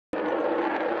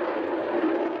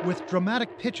With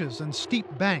dramatic pitches and steep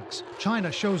banks,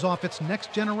 China shows off its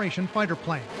next-generation fighter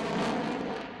plane.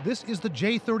 This is the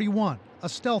J-31, a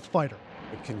stealth fighter.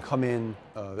 It can come in,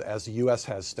 as the U.S.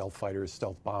 has stealth fighters,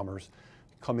 stealth bombers,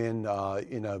 come in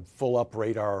a full-up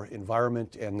radar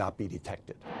environment and not be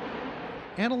detected.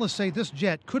 Analysts say this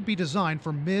jet could be designed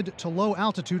for mid to low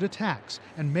altitude attacks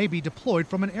and may be deployed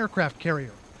from an aircraft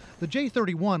carrier. The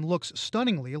J-31 looks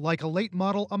stunningly like a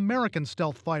late-model American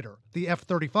stealth fighter, the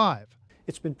F-35.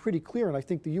 It's been pretty clear, and I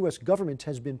think the U.S. government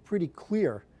has been pretty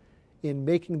clear in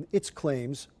making its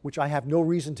claims, which I have no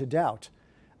reason to doubt,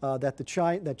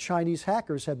 that Chinese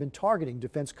hackers have been targeting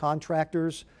defense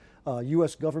contractors,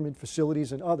 U.S. government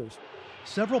facilities, and others.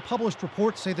 Several published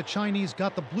reports say the Chinese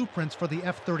got the blueprints for the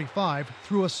F-35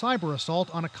 through a cyber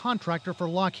assault on a contractor for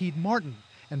Lockheed Martin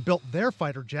and built their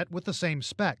fighter jet with the same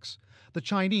specs. The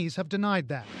Chinese have denied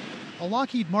that. A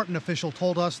Lockheed Martin official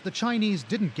told us the Chinese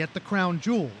didn't get the crown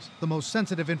jewels, the most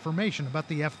sensitive information about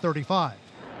the F-35.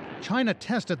 China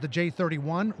tested the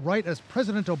J-31 right as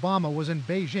President Obama was in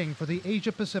Beijing for the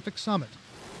Asia-Pacific Summit.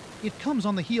 It comes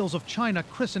on the heels of China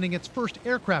christening its first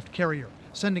aircraft carrier,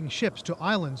 sending ships to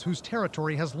islands whose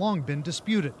territory has long been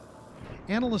disputed.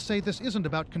 Analysts say this isn't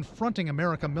about confronting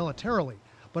America militarily,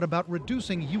 but about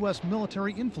reducing U.S.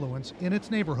 military influence in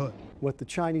its neighborhood. What the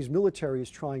Chinese military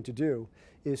is trying to do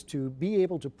is to be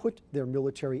able to put their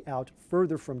military out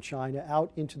further from China,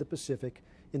 out into the Pacific,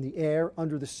 in the air,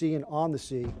 under the sea, and on the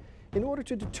sea, in order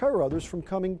to deter others from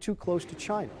coming too close to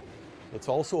China. It's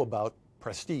also about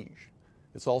prestige.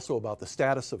 It's also about the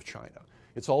status of China.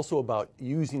 It's also about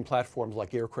using platforms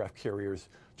like aircraft carriers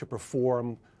to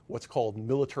perform what's called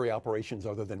military operations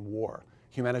other than war,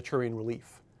 humanitarian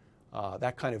relief,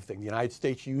 that kind of thing. The United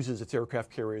States uses its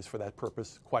aircraft carriers for that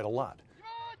purpose quite a lot.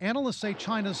 Analysts say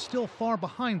China's still far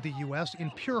behind the U.S.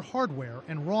 in pure hardware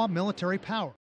and raw military power.